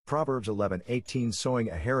Proverbs 11:18 Sowing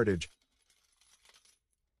a heritage.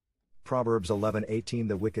 Proverbs 11:18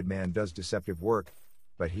 The wicked man does deceptive work,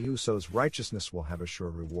 but he who sows righteousness will have a sure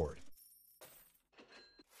reward.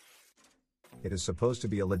 It is supposed to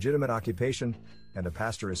be a legitimate occupation, and a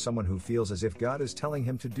pastor is someone who feels as if God is telling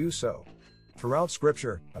him to do so. Throughout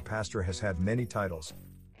Scripture, a pastor has had many titles.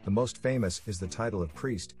 The most famous is the title of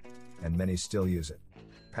priest, and many still use it.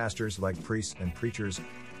 Pastors, like priests and preachers,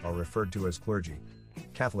 are referred to as clergy.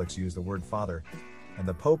 Catholics use the word father, and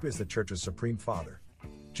the Pope is the Church's supreme father.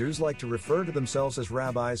 Jews like to refer to themselves as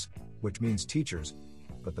rabbis, which means teachers,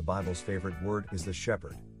 but the Bible's favorite word is the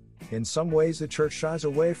shepherd. In some ways, the Church shies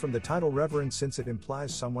away from the title reverend since it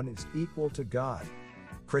implies someone is equal to God.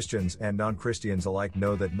 Christians and non-Christians alike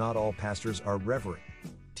know that not all pastors are reverend.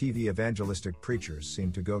 TV evangelistic preachers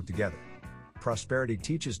seem to go together. Prosperity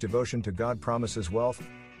teaches devotion to God, promises wealth.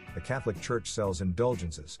 The Catholic Church sells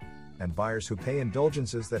indulgences, and buyers who pay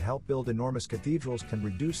indulgences that help build enormous cathedrals can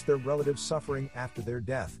reduce their relatives' suffering after their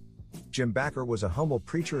death. Jim Bakker was a humble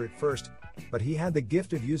preacher at first, but he had the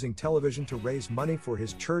gift of using television to raise money for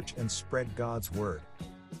his church and spread God's word.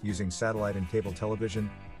 Using satellite and cable television,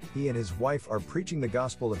 he and his wife are preaching the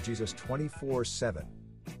gospel of Jesus 24/7.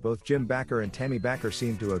 Both Jim Bakker and Tammy Bakker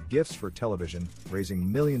seem to have gifts for television,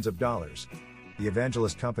 raising millions of dollars. The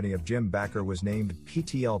evangelist company of Jim Bakker was named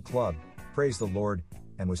PTL Club, praise the Lord,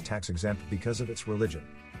 and was tax exempt because of its religion.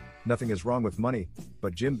 Nothing is wrong with money,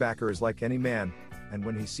 but Jim Bakker is like any man, and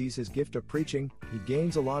when he sees his gift of preaching, he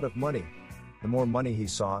gains a lot of money. The more money he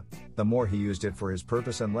saw, the more he used it for his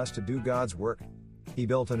purpose and less to do God's work. He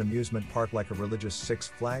built an amusement park like a religious Six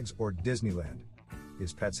Flags or Disneyland.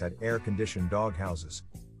 His pets had air-conditioned dog houses.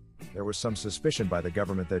 There was some suspicion by the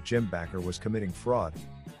government that Jim Bakker was committing fraud.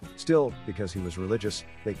 Still, because he was religious,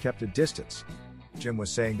 they kept a distance. Jim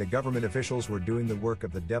was saying the government officials were doing the work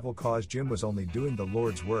of the devil cause Jim was only doing the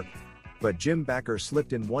Lord's work. But Jim Bakker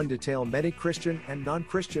slipped in one detail many Christian and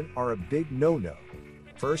non-Christian are a big no-no.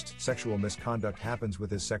 First, sexual misconduct happens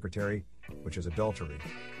with his secretary, which is adultery,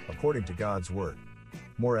 according to God's word.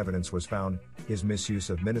 More evidence was found, his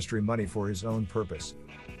misuse of ministry money for his own purpose.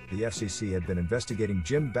 The FCC had been investigating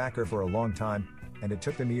Jim Bakker for a long time, and it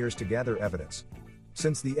took them years to gather evidence.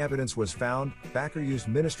 Since the evidence was found, Bakker used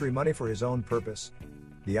ministry money for his own purpose.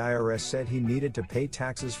 The IRS said he needed to pay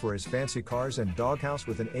taxes for his fancy cars and doghouse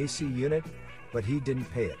with an AC unit, but he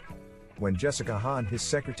didn't pay it. When Jessica Hahn, his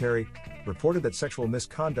secretary, reported that sexual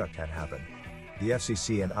misconduct had happened, the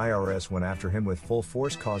FCC and IRS went after him with full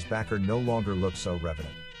force cause Bakker no longer looked so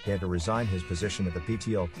reverent. He had to resign his position at the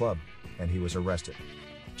PTL Club, and he was arrested.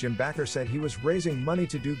 Jim Bakker said he was raising money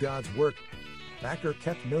to do God's work. Bakker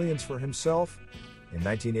kept millions for himself. In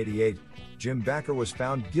 1988, Jim Bakker was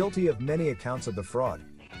found guilty of many accounts of the fraud.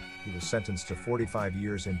 He was sentenced to 45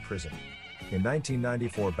 years in prison. In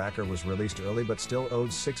 1994, Bakker was released early but still owed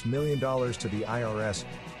 $6 million to the IRS.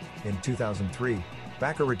 In 2003,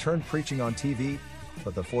 Bakker returned preaching on TV,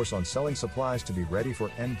 but the force on selling supplies to be ready for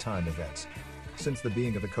end-time events. Since the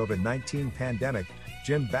beginning of the COVID-19 pandemic,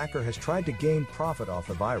 Jim Bakker has tried to gain profit off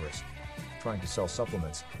the virus. Trying to sell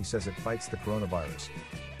supplements, he says it fights the coronavirus.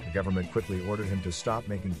 The government quickly ordered him to stop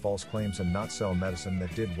making false claims and not sell medicine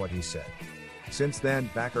that did what he said. Since then,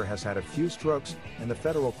 Bakker has had a few strokes, and the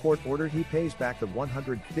federal court ordered he pays back the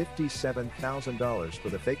 $157,000 for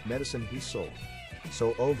the fake medicine he sold.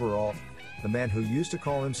 So overall, the man who used to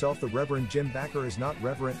call himself the Reverend Jim Bakker is not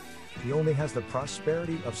reverent, he only has the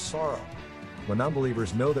prosperity of sorrow. When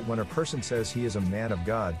unbelievers know that when a person says he is a man of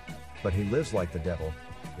God, but he lives like the devil,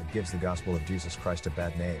 it gives the gospel of Jesus Christ a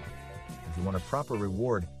bad name. If you want a proper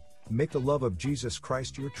reward, make the love of Jesus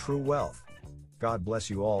Christ your true wealth. God bless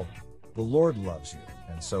you all. The Lord loves you,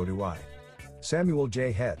 and so do I. Samuel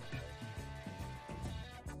J. Head.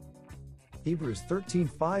 Hebrews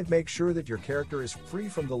 13:5 Make sure that your character is free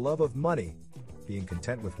from the love of money, being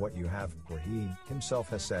content with what you have, for he himself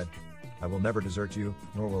has said, I will never desert you,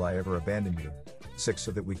 nor will I ever abandon you. 6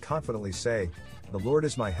 So that we confidently say, the Lord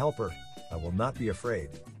is my helper, I will not be afraid.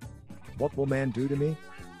 What will man do to me?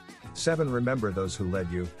 7 Remember those who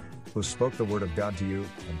led you, who spoke the word of God to you,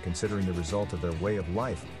 and considering the result of their way of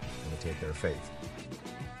life, imitate their faith.